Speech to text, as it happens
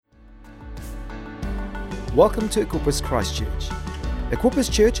Welcome to Equippers Christchurch. Equippers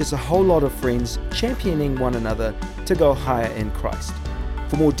Church is a whole lot of friends championing one another to go higher in Christ.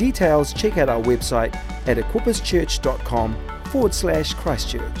 For more details, check out our website at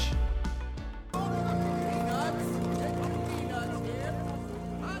equipperschurch.com/Christchurch.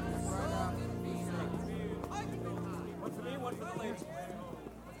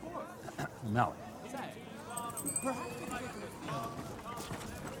 Mallory.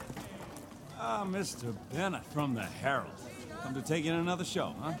 Mr. Bennett from the Herald. Come to take in another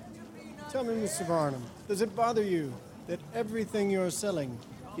show, huh? Tell me, Mr. Barnum, does it bother you that everything you're selling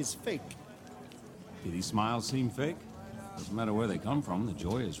is fake? Do these smiles seem fake? Doesn't matter where they come from, the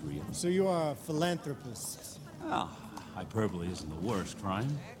joy is real. So you are a philanthropist. Ah, hyperbole isn't the worst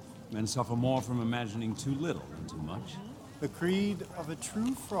crime. Men suffer more from imagining too little than too much. The creed of a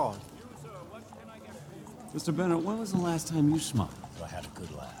true fraud. Mr. Bennett, when was the last time you smiled? I had a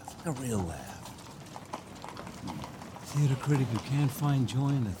good laugh. A real laugh. Theater critic who can't find joy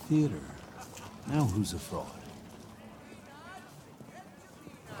in the theater. Now who's a fraud?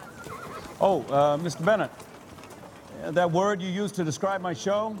 Oh, Mr. Bennett, that word you used to describe my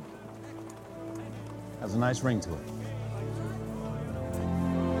show has a nice ring to it.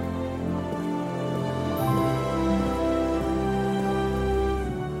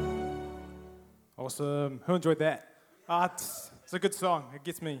 Awesome. Who enjoyed that? It's a good song. It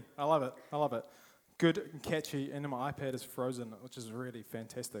gets me. I love it. I love it. Good and catchy, and my iPad is frozen, which is really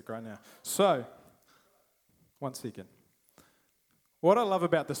fantastic right now. So, one second. What I love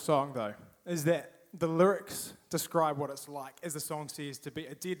about this song, though, is that the lyrics describe what it's like, as the song says, to be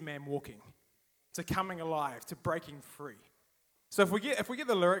a dead man walking, to coming alive, to breaking free. So if we get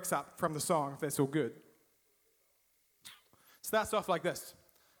the lyrics up from the song, if that's all good, it starts off like this.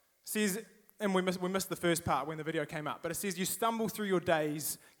 It says, and we missed the first part when the video came up, but it says, you stumble through your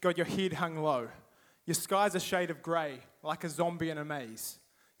days, got your head hung low. Your sky's a shade of grey, like a zombie in a maze.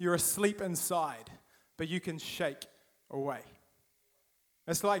 You're asleep inside, but you can shake away.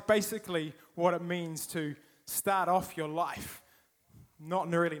 It's like basically what it means to start off your life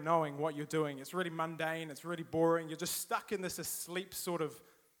not really knowing what you're doing. It's really mundane, it's really boring. You're just stuck in this asleep sort of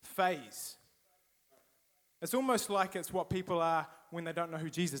phase. It's almost like it's what people are when they don't know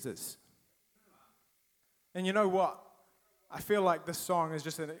who Jesus is. And you know what? I feel like this song is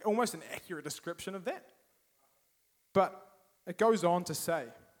just almost an accurate description of that. But it goes on to say,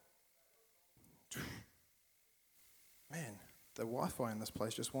 man, the Wi-Fi in this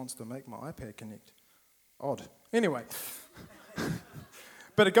place just wants to make my iPad connect. Odd. Anyway.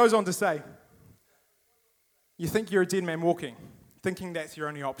 But it goes on to say, you think you're a dead man walking, thinking that's your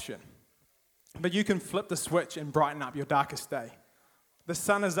only option. But you can flip the switch and brighten up your darkest day. The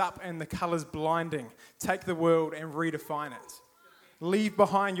sun is up and the color's blinding. Take the world and redefine it. Leave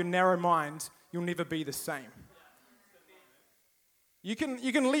behind your narrow mind. You'll never be the same. You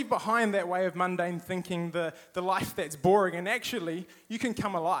can leave behind that way of mundane thinking, the life that's boring, and actually you can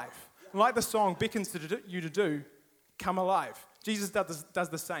come alive. Like the song beckons you to do, come alive. Jesus does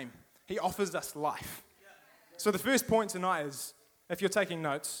the same. He offers us life. So the first point tonight is, if you're taking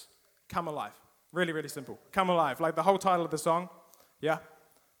notes, come alive. Really, really simple. Come alive. Like the whole title of the song. Yeah.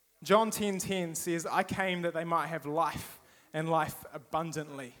 John 10:10 says, I came that they might have life and life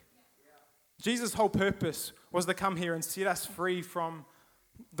abundantly. Jesus' whole purpose was to come here and set us free from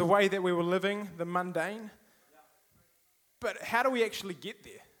the way that we were living, the mundane. But how do we actually get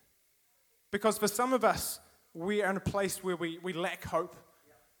there? Because for some of us, we are in a place where we lack hope.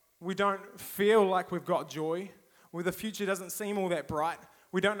 We don't feel like we've got joy, where the future doesn't seem all that bright.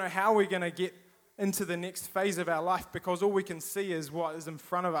 We don't know how we're going to get into the next phase of our life because all we can see is what is in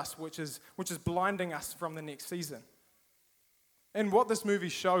front of us, which is blinding us from the next season. And what this movie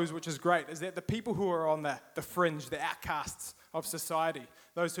shows, which is great, is that the people who are on the fringe, the outcasts of society,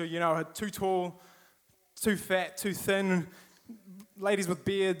 those who, are too tall, too fat, too thin, ladies with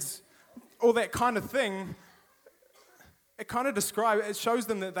beards, all that kind of thing, it shows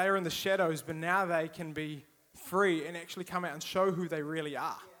them that they are in the shadows, but now they can be free and actually come out and show who they really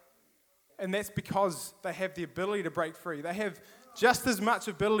are. And that's because they have the ability to break free. They have just as much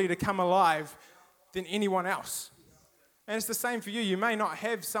ability to come alive than anyone else. And it's the same for you. You may not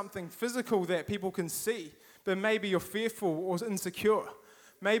have something physical that people can see, but maybe you're fearful or insecure.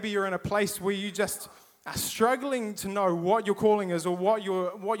 Maybe you're in a place where you just are struggling to know what your calling is or what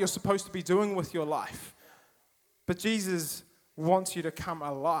you're supposed to be doing with your life. But Jesus wants you to come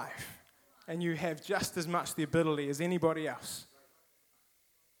alive, and you have just as much the ability as anybody else.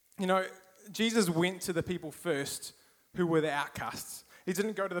 Jesus went to the people first who were the outcasts. He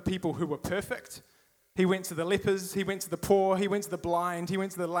didn't go to the people who were perfect. He went to the lepers, he went to the poor, he went to the blind, he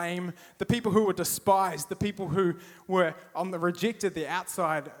went to the lame, the people who were despised, the people who were on the rejected, the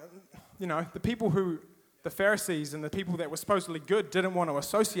outside, the people who the Pharisees and the people that were supposedly good didn't want to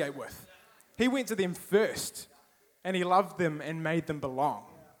associate with. He went to them first, and he loved them and made them belong.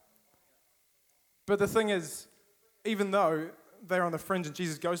 But the thing is, even though they're on the fringe and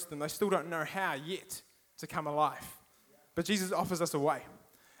Jesus goes to them, they still don't know how yet to come alive. But Jesus offers us a way.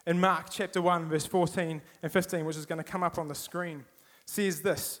 In Mark chapter 1, verse 14 and 15, which is going to come up on the screen, says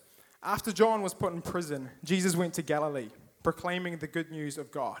this: After John was put in prison, Jesus went to Galilee, proclaiming the good news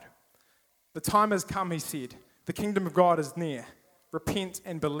of God. The time has come, he said. The kingdom of God is near. Repent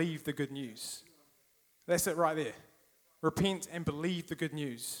and believe the good news. That's it right there. Repent and believe the good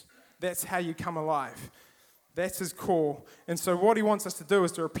news. That's how you come alive. That's his call. And so what he wants us to do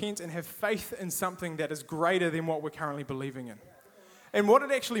is to repent and have faith in something that is greater than what we're currently believing in. And what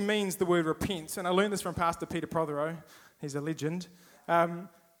it actually means, the word repent, and I learned this from Pastor Peter Prothero, he's a legend. When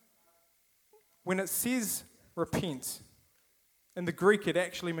it says repent, in the Greek it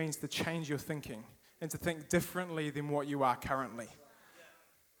actually means to change your thinking and to think differently than what you are currently.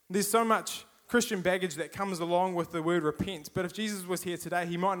 There's so much Christian baggage that comes along with the word repent, but if Jesus was here today,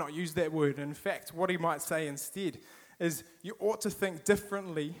 he might not use that word. In fact, what he might say instead is you ought to think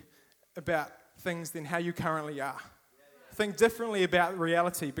differently about things than how you currently are. Think differently about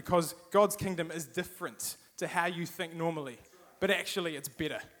reality, because God's kingdom is different to how you think normally, but actually it's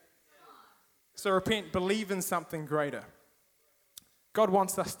better. So repent, believe in something greater. God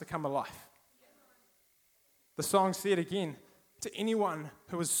wants us to come alive. The song said again, to anyone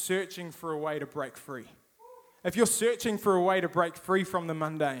who is searching for a way to break free. If you're searching for a way to break free from the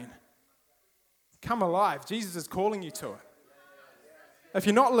mundane, come alive. Jesus is calling you to it. If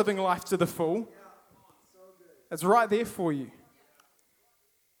you're not living life to the full, it's right there for you.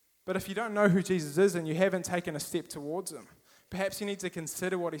 But if you don't know who Jesus is and you haven't taken a step towards him, perhaps you need to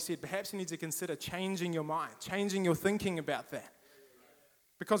consider what he said. Perhaps you need to consider changing your mind, changing your thinking about that.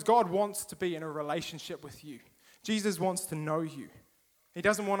 Because God wants to be in a relationship with you. Jesus wants to know you. He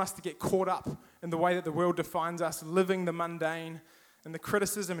doesn't want us to get caught up in the way that the world defines us, living the mundane and the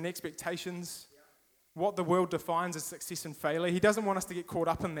criticism and expectations, what the world defines as success and failure. He doesn't want us to get caught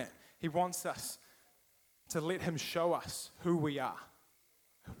up in that. He wants us to let him show us who we are,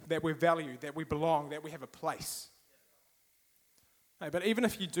 that we're valued, that we belong, that we have a place. But even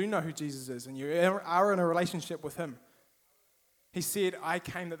if you do know who Jesus is and you are in a relationship with him, he said, I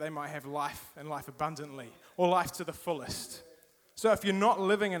came that they might have life and life abundantly, or life to the fullest. So if you're not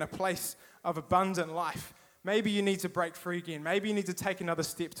living in a place of abundant life, maybe you need to break free again. Maybe you need to take another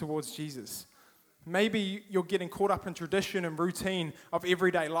step towards Jesus. Maybe you're getting caught up in tradition and routine of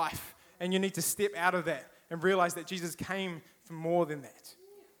everyday life, and you need to step out of that and realize that Jesus came for more than that.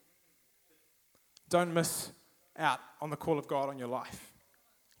 Don't miss out on the call of God on your life.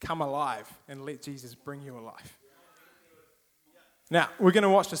 Come alive and let Jesus bring you alive. Now, we're going to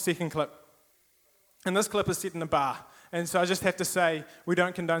watch the second clip. And this clip is set in a bar. And so I just have to say, we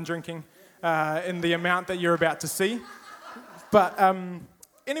don't condone drinking in the amount that you're about to see. But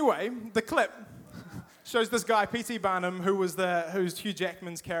anyway, the clip shows this guy, P.T. Barnum, who's Hugh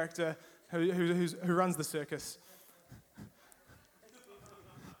Jackman's character, who runs the circus.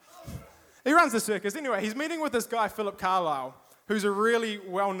 He runs the circus. Anyway, he's meeting with this guy, Philip Carlyle, who's a really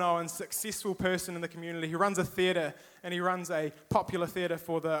well-known, successful person in the community. He runs a theatre, and he runs a popular theatre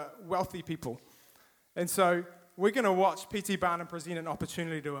for the wealthy people. And so we're going to watch P.T. Barnum present an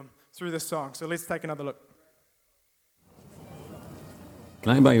opportunity to him through this song. So let's take another look.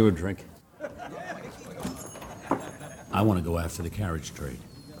 Can I buy you a drink? I want to go after the carriage trade,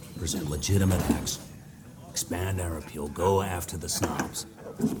 present legitimate acts, expand our appeal, go after the snobs.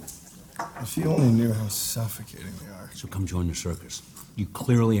 If you only knew how suffocating they are. So come join the circus. You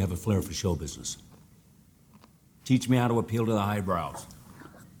clearly have a flair for show business. Teach me how to appeal to the highbrows.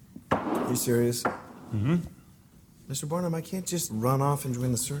 Are you serious? Mm-hmm. Mr. Barnum, I can't just run off and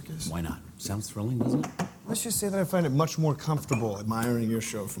join the circus. Why not? Sounds thrilling, doesn't it? Let's just say that I find it much more comfortable admiring your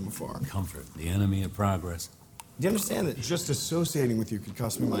show from afar. Comfort, the enemy of progress. Do you understand that just associating with you could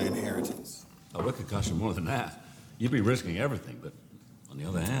cost me my inheritance? Oh, it could cost you more than that. You'd be risking everything, but on the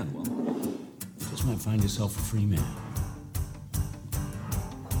other hand, well, you just might find yourself a free man.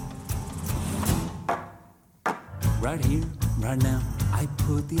 Right here, right now, I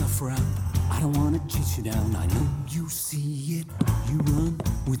put the offer out. I don't want to chase you down. I know you see it. You run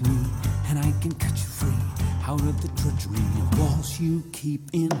with me, and I can cut you free out of the drudgery of walls you keep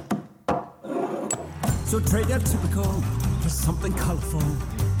in. So trade your typical for something colorful.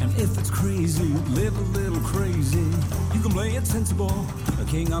 And if it's crazy, live a little crazy. You can play it sensible, a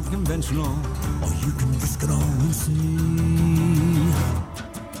king of conventional, or you can risk it all and see.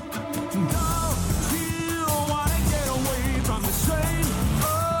 Don't you wanna get away from the strain?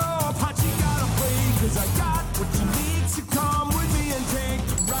 Oh, part you gotta play, 'cause I got what you need, so come with me and take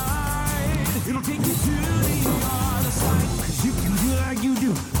the ride. It'll take you to the other side, 'cause you can do like you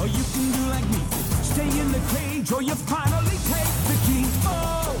do, or you can do like me. Stay in the cage, or you finally take the key.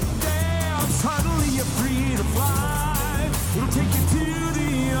 Oh, damn, suddenly you're free to fly. It'll take you to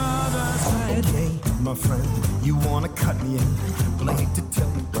the other side. Okay, my friend, you wanna cut me in? Well, I hate to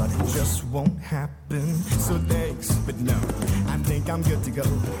tell you, but it just won't happen. So thanks, but no, I think I'm good to go.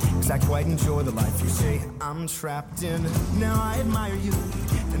 'Cause I quite enjoy the life you say I'm trapped in. Now I admire you,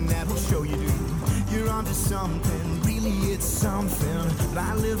 and that'll show you do. You're onto something, really it's something. But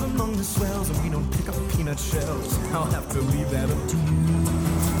I live among the swells, and we don't pick up peanut shells. I'll have to leave that up to you.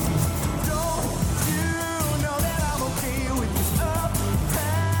 Don't you know that I'm okay with this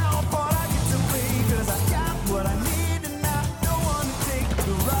uptown? But I get to play 'cause I got what I need, and I don't want to take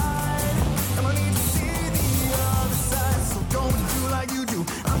the ride. And I need to see the other side, so don't do like you do.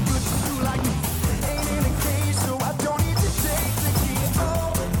 I'm good to do like me. Ain't in a cage, so I don't need to take the key.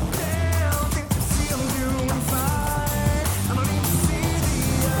 Oh, damn, think you see I'm doing fine. And I need to see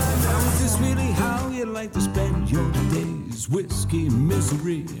the other Now, is this really how you like to spend your days? Whiskey,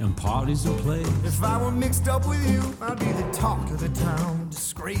 misery, and parties and play. If I were mixed up with you, I'd be the talk of the town.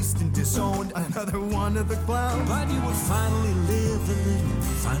 Disgraced and disowned, another one of the clowns. But you would finally live a little,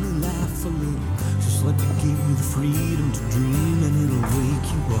 finally laugh a little. Just let me give you the freedom to dream, and it'll wake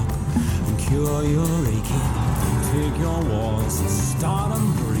you up and cure your aching. Take your walls and start them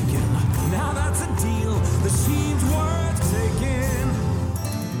breaking. Now that's a deal that seems worth taking.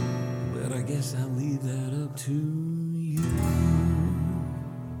 But I guess I'll leave that up to you.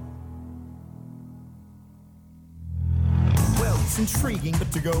 Well, it's intriguing,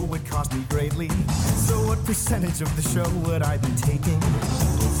 but to go would cost me greatly. So what percentage of the show would I be taking?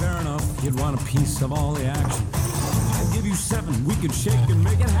 Fair enough, you'd want a piece of all the action. I'd give you 7, we could shake and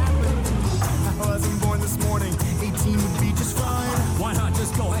make it happen. I wasn't born this morning, 18 would be just fine. Why not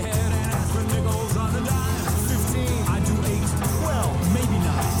just go ahead and ask for nickels on the dime? 15, I'd do 8, well, maybe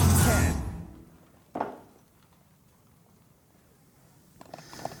 9.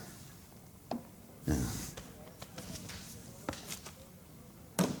 10.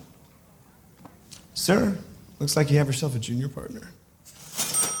 Sir, looks like you have yourself a junior partner.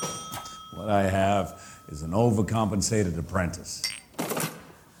 What I have is an overcompensated apprentice.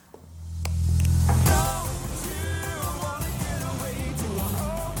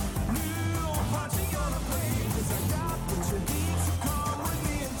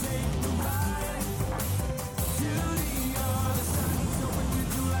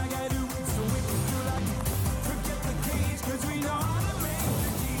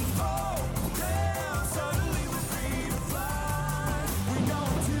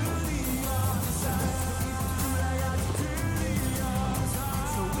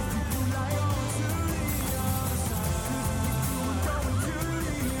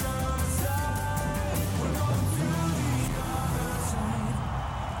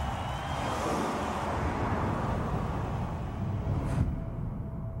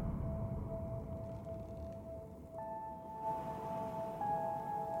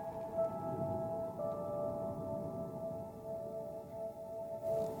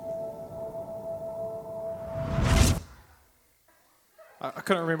 I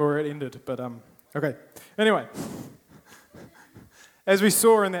couldn't remember where it ended, but okay. Anyway, as we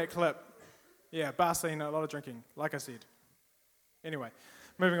saw in that clip, yeah, bar scene, a lot of drinking, like I said. Anyway,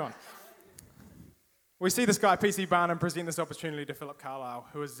 moving on. We see this guy, P.C. Barnum, present this opportunity to Philip Carlyle,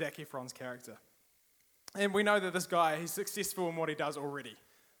 who is Zac Efron's character. And we know that this guy, he's successful in what he does already.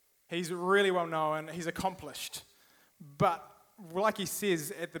 He's really well known, he's accomplished. But like he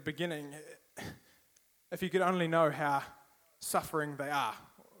says at the beginning, if you could only know how suffering they are,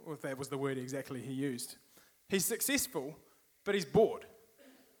 if that was the word exactly he used. He's successful, but he's bored.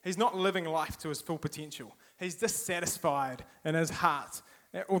 He's not living life to his full potential. He's dissatisfied in his heart,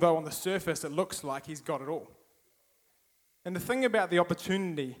 although on the surface it looks like he's got it all. And the thing about the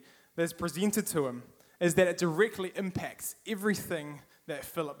opportunity that's presented to him is that it directly impacts everything that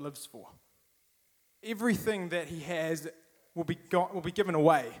Philip lives for. Everything that he has will be given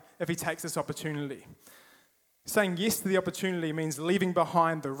away if he takes this opportunity. Saying yes to the opportunity means leaving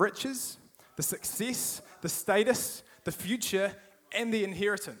behind the riches, the success, the status, the future, and the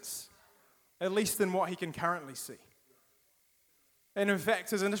inheritance, at least in what he can currently see. And in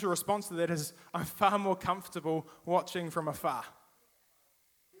fact, his initial response to that is, I'm far more comfortable watching from afar.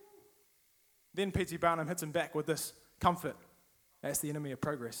 Then P.T. Barnum hits him back with this: comfort. That's the enemy of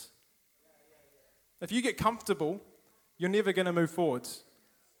progress. If you get comfortable, you're never going to move forwards.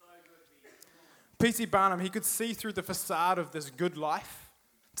 P.T. Barnum, he could see through the facade of this good life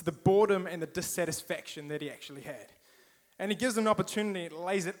to the boredom and the dissatisfaction that he actually had. And he gives him an opportunity and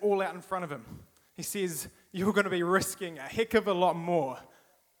lays it all out in front of him. He says, you're going to be risking a heck of a lot more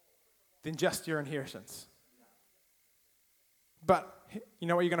than just your inheritance. But you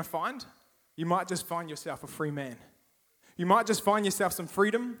know what you're going to find? You might just find yourself a free man. You might just find yourself some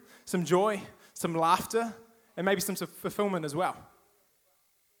freedom, some joy, some laughter, and maybe some fulfillment as well.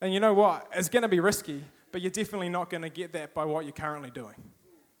 And you know what? It's going to be risky, but you're definitely not going to get that by what you're currently doing.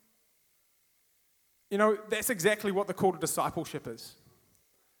 You know, that's exactly what the call to discipleship is.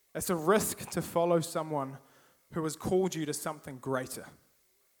 It's a risk to follow someone who has called you to something greater.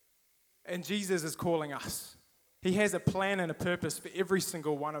 And Jesus is calling us. He has a plan and a purpose for every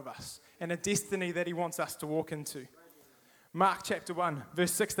single one of us, and a destiny that he wants us to walk into. Mark chapter 1,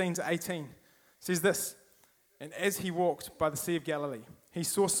 verse 16 to 18 says this: "And as he walked by the Sea of Galilee, he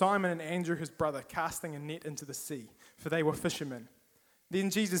saw Simon and Andrew his brother casting a net into the sea, for they were fishermen. Then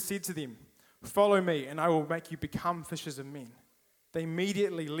Jesus said to them, 'Follow me, and I will make you become fishers of men.' They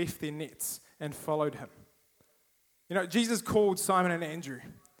immediately left their nets and followed him." You know, Jesus called Simon and Andrew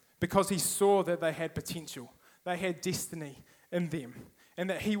because he saw that they had potential, they had destiny in them, and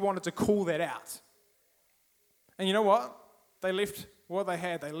that he wanted to call that out. And you know what? They left what they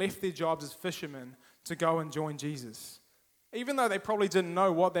had. They left their jobs as fishermen to go and join Jesus. Even though they probably didn't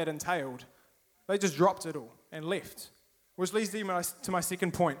know what that entailed, they just dropped it all and left. Which leads to my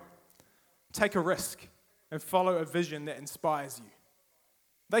second point. Take a risk and follow a vision that inspires you.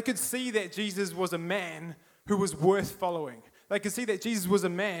 They could see that Jesus was a man who was worth following. They could see that Jesus was a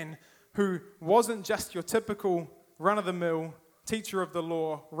man who wasn't just your typical run-of-the-mill teacher of the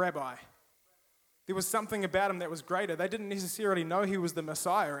law rabbi. There was something about him that was greater. They didn't necessarily know he was the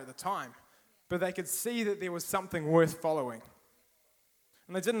Messiah at the time, but they could see that there was something worth following.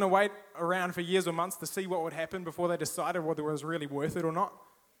 And they didn't wait around for years or months to see what would happen before they decided whether it was really worth it or not.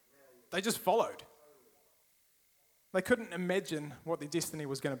 They just followed. They couldn't imagine what their destiny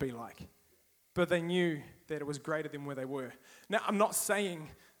was going to be like, but they knew that it was greater than where they were. Now, I'm not saying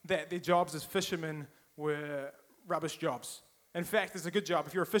that their jobs as fishermen were rubbish jobs. In fact, it's a good job.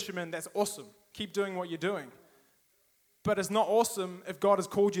 If you're a fisherman, that's awesome. Keep doing what you're doing. But it's not awesome if God has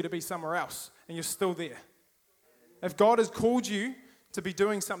called you to be somewhere else and you're still there. If God has called you to be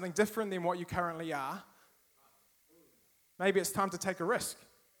doing something different than what you currently are, maybe it's time to take a risk.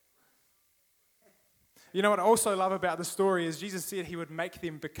 You know what I also love about the story is Jesus said he would make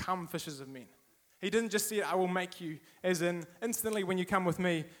them become fishers of men. He didn't just say, I will make you, as in instantly when you come with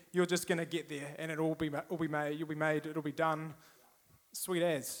me, you're just going to get there and it'll be made, you'll be made, it'll be done, sweet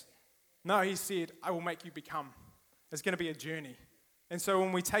as. No, he said, I will make you become. It's going to be a journey. And so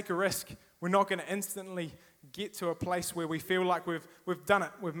when we take a risk, we're not going to instantly get to a place where we feel like we've done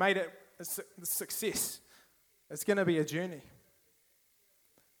it, we've made it a success. It's going to be a journey.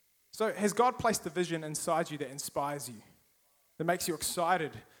 So has God placed a vision inside you that inspires you, that makes you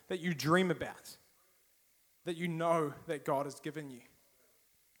excited, that you dream about, that you know that God has given you?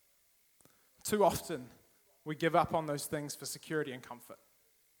 Too often, we give up on those things for security and comfort.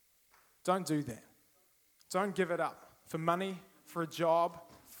 Don't do that. Don't give it up for money, for a job,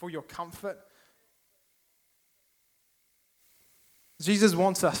 for your comfort. Jesus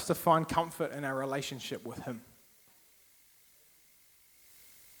wants us to find comfort in our relationship with him.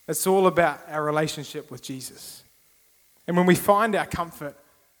 It's all about our relationship with Jesus. And when we find our comfort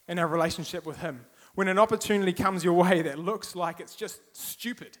in our relationship with him, when an opportunity comes your way that looks like it's just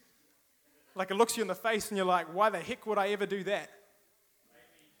stupid, like it looks you in the face and you're like, why the heck would I ever do that?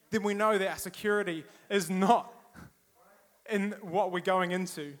 Then we know that our security is not in what we're going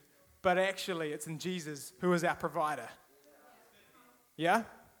into, but actually it's in Jesus who is our provider. Yeah?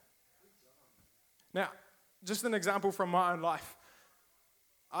 Now, just an example from my own life.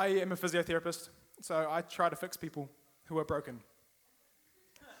 I am a physiotherapist, so I try to fix people who are broken.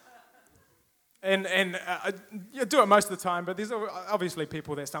 And I do it most of the time, but there's obviously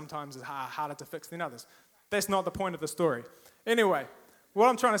people that sometimes are harder to fix than others. That's not the point of the story. Anyway, what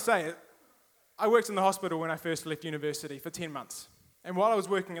I'm trying to say is, I worked in the hospital when I first left university for 10 months. And while I was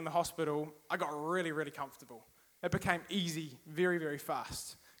working in the hospital, I got really, really comfortable. It became easy very, very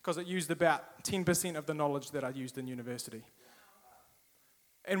fast because it used about 10% of the knowledge that I used in university.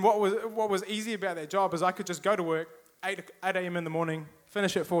 And what was easy about that job is I could just go to work, 8 a.m. in the morning,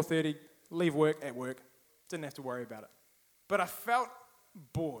 finish at 4:30, leave work at work. Didn't have to worry about it. But I felt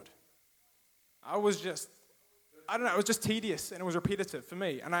bored. I was I don't know, it was just tedious and it was repetitive for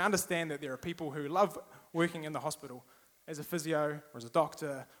me. And I understand that there are people who love working in the hospital as a physio or as a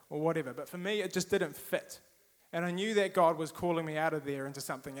doctor or whatever. But for me, it just didn't fit. And I knew that God was calling me out of there into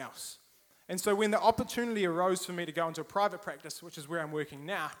something else. And so when the opportunity arose for me to go into a private practice, which is where I'm working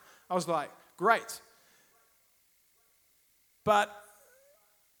now, I was like, great. But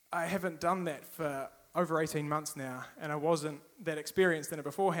I haven't done that for over 18 months now, and I wasn't that experienced in it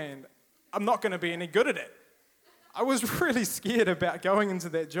beforehand. I'm not going to be any good at it. I was really scared about going into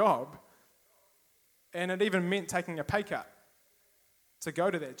that job, and it even meant taking a pay cut to go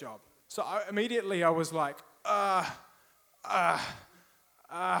to that job. So immediately I was like, well, I'll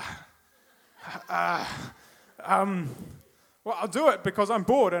do it because I'm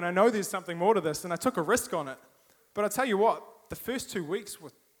bored and I know there's something more to this, and I took a risk on it. But I tell you what, the first 2 weeks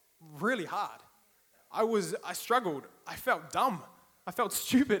were really hard. I struggled. I felt dumb. I felt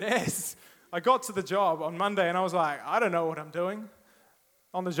stupid as. I got to the job on Monday and I was like, I don't know what I'm doing.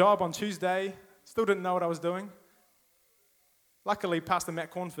 On the job on Tuesday, still didn't know what I was doing. Luckily, Pastor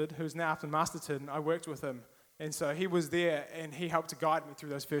Matt Cornford, who's now up in Masterton, I worked with him. And so he was there and he helped to guide me through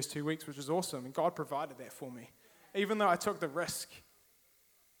those first 2 weeks, which was awesome. And God provided that for me. Even though I took the risk,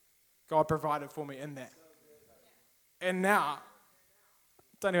 God provided for me in that. And now,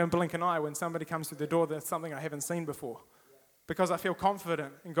 don't even blink an eye when somebody comes through the door that's something I haven't seen before. Because I feel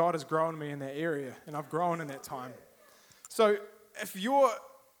confident and God has grown me in that area and I've grown in that time. So if you're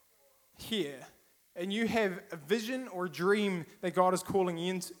here and you have a vision or a dream that God is calling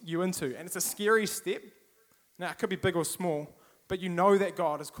you into, and it's a scary step, now it could be big or small, but you know that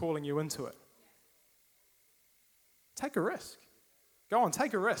God is calling you into it, take a risk. Go on,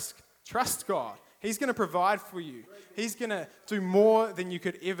 take a risk. Trust God. He's going to provide for you. He's going to do more than you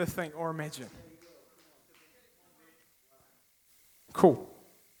could ever think or imagine. Cool.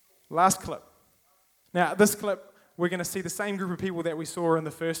 Last clip. Now, this clip, we're going to see the same group of people that we saw in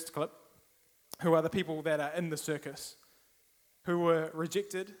the first clip, who are the people that are in the circus, who were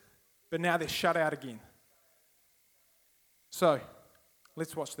rejected, but now they're shut out again. So,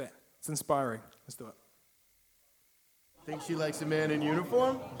 let's watch that. It's inspiring. Let's do it. Think she likes a man in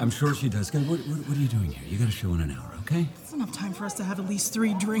uniform? I'm sure she does. Guys, what are you doing here? You got a show in an hour, okay? It's enough time for us to have at least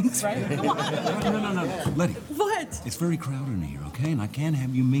 3 drinks, right? Come on. No. Letty. What? It's very crowded in here, okay? And I can't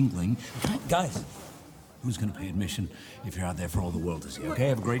have you mingling. Guys, who's going to pay admission if you're out there for all the world to see, okay?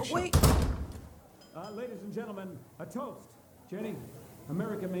 Have a great show. Wait. Ladies and gentlemen, a toast. Jenny,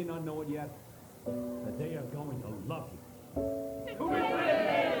 America may not know it yet, but they are going to love you.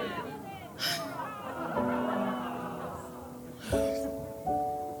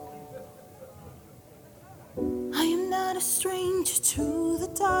 I am not a stranger to the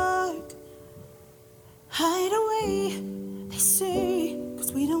dark. Hide away, they say,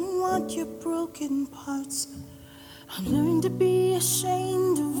 'cause we don't want your broken parts. I've learned to be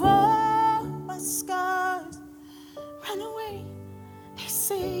ashamed of all my scars. Run away, they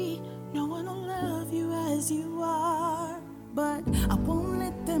say, no one will love you as you are. But I won't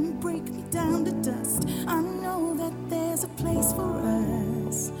let them break me down to dust. I know that there's a place for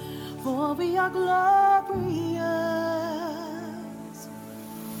us, for we are glorious.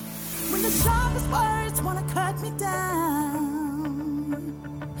 When the sharpest words wanna cut me down,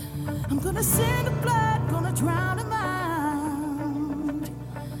 I'm gonna send the blood, gonna drown them out.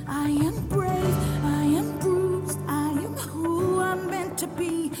 I am brave, I am bruised, I am who I'm meant to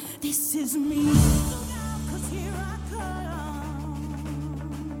be. This is me. Look out, 'cause here I come,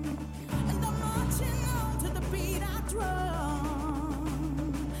 and I'm marching on to the beat I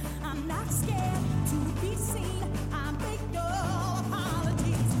drum. I'm not scared to be seen, I make no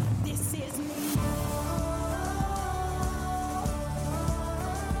apologies. This is me.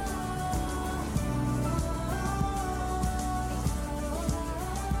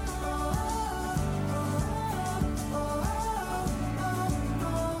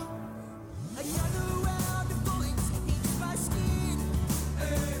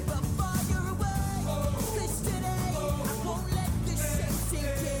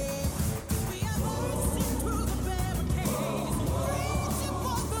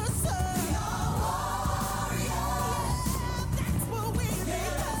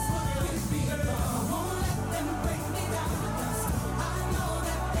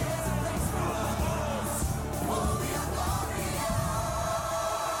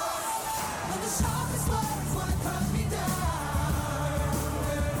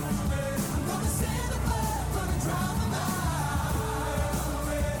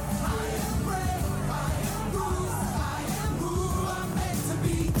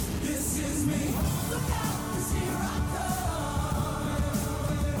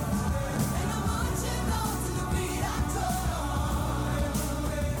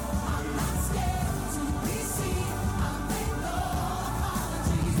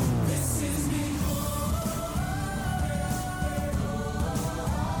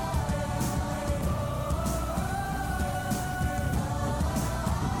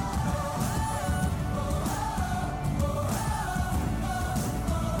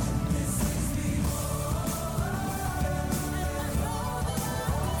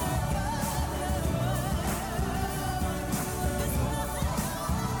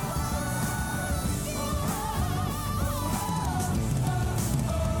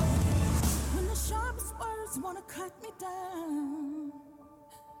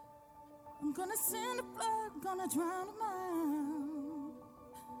 I'm gonna send a flood, gonna drown them out.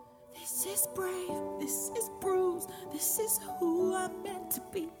 This is brave, this is bruised, this is who I'm meant to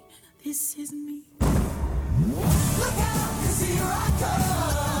be. This is me. Look out, 'cause here I come.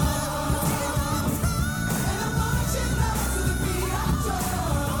 And I'm marching up to the beat I drum.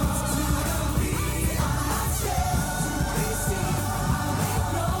 To the beat I drum. We sing, with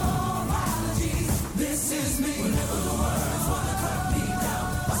no apologies. This is me. Whenever the words wanna cut me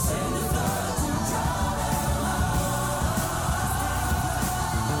down, I send the blood to drown them out.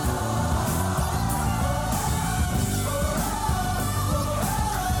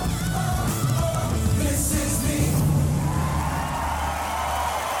 This is me.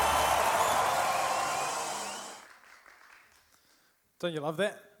 Don't you love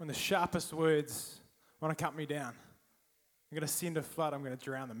that? When the sharpest words want to cut me down, I'm going to send a flood, I'm going to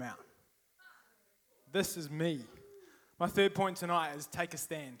drown them out. This is me. My third point tonight is take a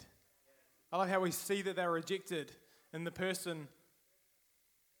stand. I love how we see that they're rejected and the person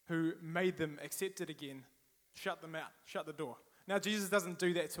who made them accept it again, shut them out, shut the door. Now, Jesus doesn't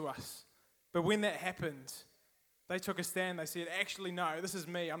do that to us. But when that happened, they took a stand. They said, actually, no, this is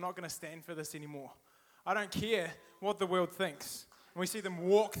me. I'm not going to stand for this anymore. I don't care what the world thinks. And we see them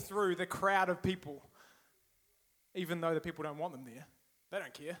walk through the crowd of people, even though the people don't want them there. They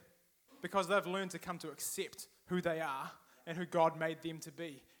don't care because they've learned to come to accept who they are and who God made them to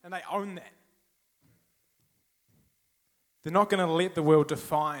be. And they own that. They're not going to let the world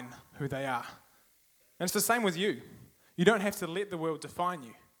define who they are. And it's the same with you. You don't have to let the world define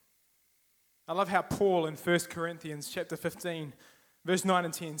you. I love how Paul in 1 Corinthians chapter 15, verse 9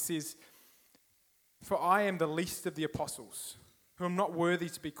 and 10 says, "For I am the least of the apostles, who am not worthy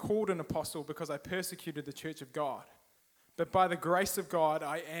to be called an apostle because I persecuted the church of God. But by the grace of God,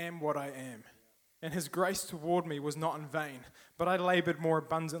 I am what I am. And his grace toward me was not in vain, but I labored more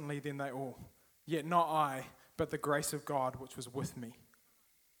abundantly than they all. Yet not I, but the grace of God which was with me."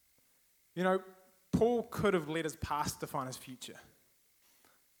 You know, Paul could have let his past define his future.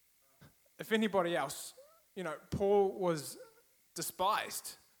 If anybody else, you know, Paul was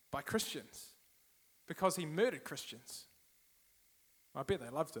despised by Christians because he murdered Christians. I bet they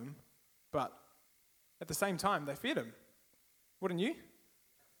loved him, but at the same time, they feared him. Wouldn't you?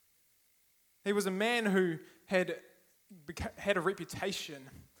 He was a man who had a reputation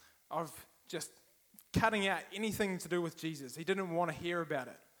of just cutting out anything to do with Jesus. He didn't want to hear about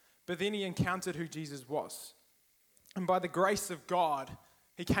it. But then he encountered who Jesus was. And by the grace of God,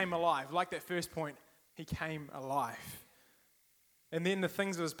 he came alive. Like that first point, he came alive. And then the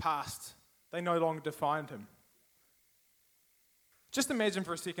things of his past, they no longer defined him. Just imagine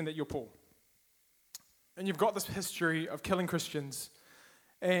for a second that you're Paul. And you've got this history of killing Christians.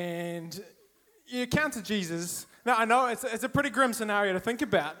 And you encounter Jesus. Now, I know it's a pretty grim scenario to think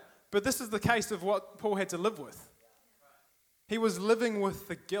about, but this is the case of what Paul had to live with. He was living with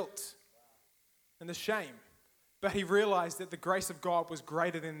the guilt and the shame, but he realized that the grace of God was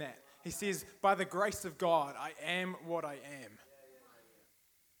greater than that. He says, by the grace of God, I am what I am.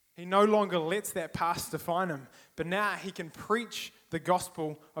 He no longer lets that past define him, but now he can preach the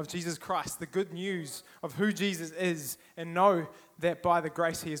gospel of Jesus Christ, the good news of who Jesus is, and know that by the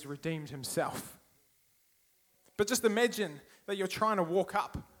grace he has redeemed himself. But just imagine that you're trying to walk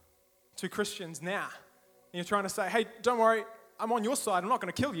up to Christians now, and you're trying to say, hey, don't worry, I'm on your side, I'm not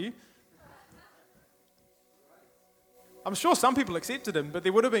going to kill you. I'm sure some people accepted him, but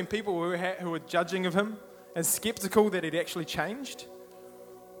there would have been people who were judging of him and skeptical that he'd actually changed.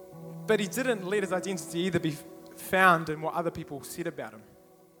 But he didn't let his identity either be found in what other people said about him.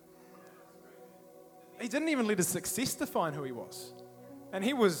 He didn't even let his success define who he was. And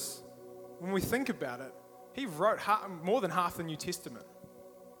he was, when we think about it, he wrote more than half the New Testament.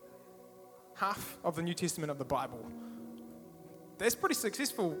 Half of the New Testament of the Bible. That's pretty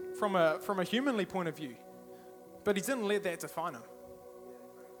successful from a humanly point of view. But he didn't let that define him.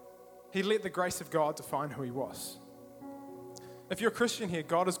 He let the grace of God define who he was. If you're a Christian here,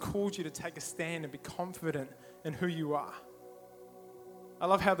 God has called you to take a stand and be confident in who you are. I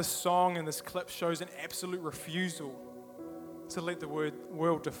love how this song and this clip shows an absolute refusal to let the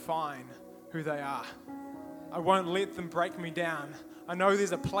world define who they are. I won't let them break me down. I know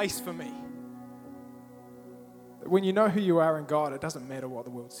there's a place for me. When you know who you are in God, it doesn't matter what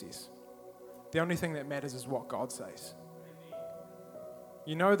the world says. The only thing that matters is what God says.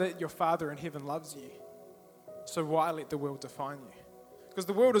 You know that your Father in heaven loves you. So why let the world define you? Because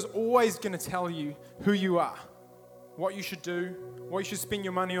the world is always going to tell you who you are, what you should do, what you should spend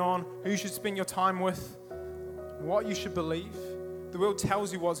your money on, who you should spend your time with, what you should believe. The world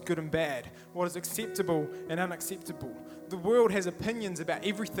tells you what's good and bad, what is acceptable and unacceptable. The world has opinions about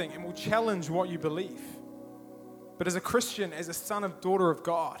everything and will challenge what you believe. But as a Christian, as a son or daughter of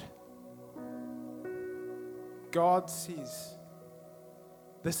God, God says,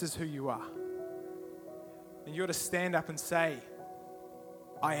 this is who you are. And you're to stand up and say,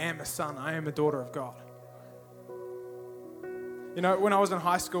 I am a son, I am a daughter of God. You know, when I was in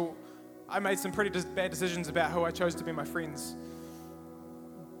high school, I made some pretty bad decisions about who I chose to be my friends.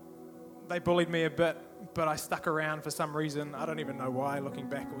 They bullied me a bit, but I stuck around for some reason. I don't even know why. Looking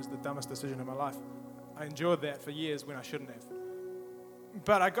back, it was the dumbest decision of my life. I endured that for years when I shouldn't have.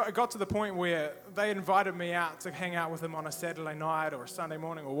 But I got to the point where they invited me out to hang out with them on a Saturday night or a Sunday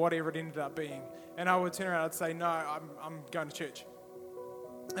morning or whatever it ended up being. And I would turn around and say, no, I'm going to church.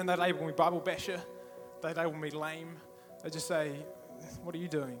 And they'd label me Bible basher. They'd label me lame. They'd just say, what are you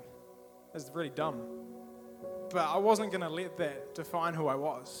doing? That's really dumb. But I wasn't going to let that define who I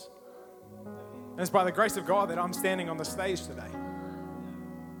was. And it's by the grace of God that I'm standing on the stage today.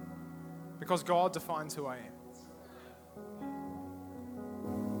 Because God defines who I am.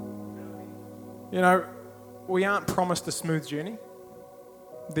 You know, we aren't promised a smooth journey.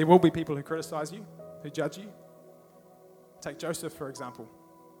 There will be people who criticize you, who judge you. Take Joseph, for example.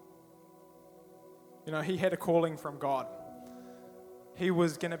 You know, he had a calling from God. He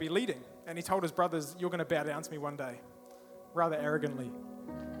was going to be leading, and he told his brothers, you're going to bow down to me one day, rather arrogantly.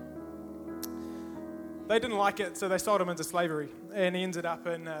 They didn't like it, so they sold him into slavery, and he ended up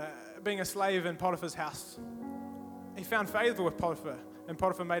in being a slave in Potiphar's house. He found favor with Potiphar, and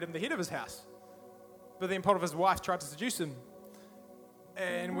Potiphar made him the head of his house. But then Potiphar's wife tried to seduce him.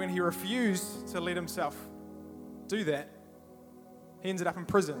 And when he refused to let himself do that, he ended up in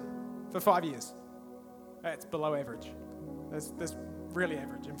prison for 5 years. That's below average. That's really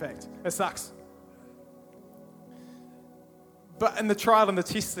average, in fact. It sucks. But in the trial and the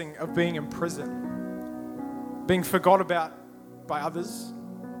testing of being in prison, being forgot about by others,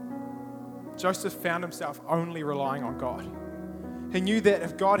 Joseph found himself only relying on God. He knew that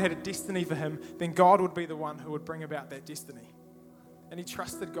if God had a destiny for him, then God would be the one who would bring about that destiny. And he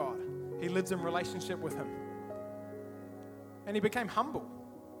trusted God. He lived in relationship with him. And he became humble.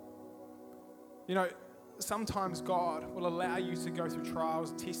 You know, sometimes God will allow you to go through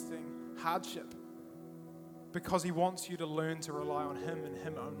trials, testing, hardship, because he wants you to learn to rely on him and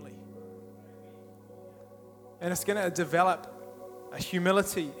him only. And it's going to develop a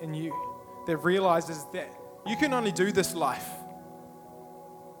humility in you that realizes that you can only do this life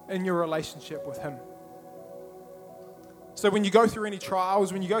in your relationship with him. So when you go through any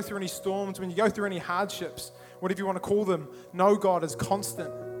trials, when you go through any storms, when you go through any hardships, whatever you want to call them, know God is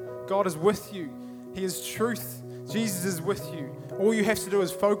constant. God is with you. He is truth. Jesus is with you. All you have to do is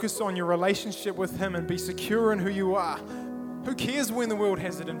focus on your relationship with him and be secure in who you are. Who cares when the world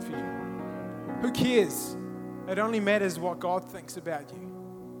has it in for you? Who cares? It only matters what God thinks about you.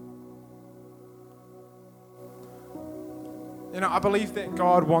 You know, I believe that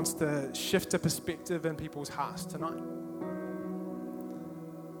God wants to shift a perspective in people's hearts tonight.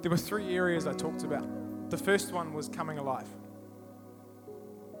 There were 3 areas I talked about. The first one was coming alive.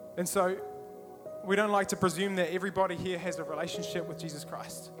 And so, we don't like to presume that everybody here has a relationship with Jesus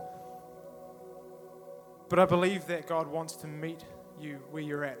Christ. But I believe that God wants to meet you where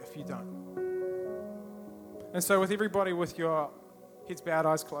you're at if you don't. And so with everybody with your heads bowed,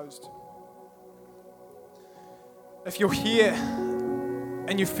 eyes closed, if you're here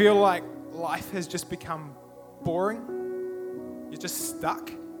and you feel like life has just become boring, you're just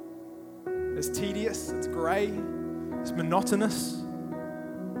stuck, it's tedious, it's grey, it's monotonous,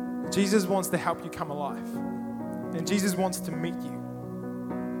 Jesus wants to help you come alive. And Jesus wants to meet you.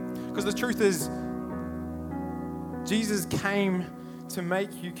 Because the truth is, Jesus came to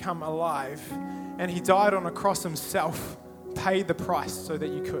make you come alive, and he died on a cross himself, paid the price so that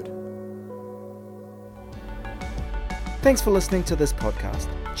you could. Thanks for listening to this podcast.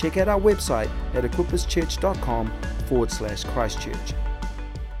 Check out our website at equipperschurch.com/Christchurch.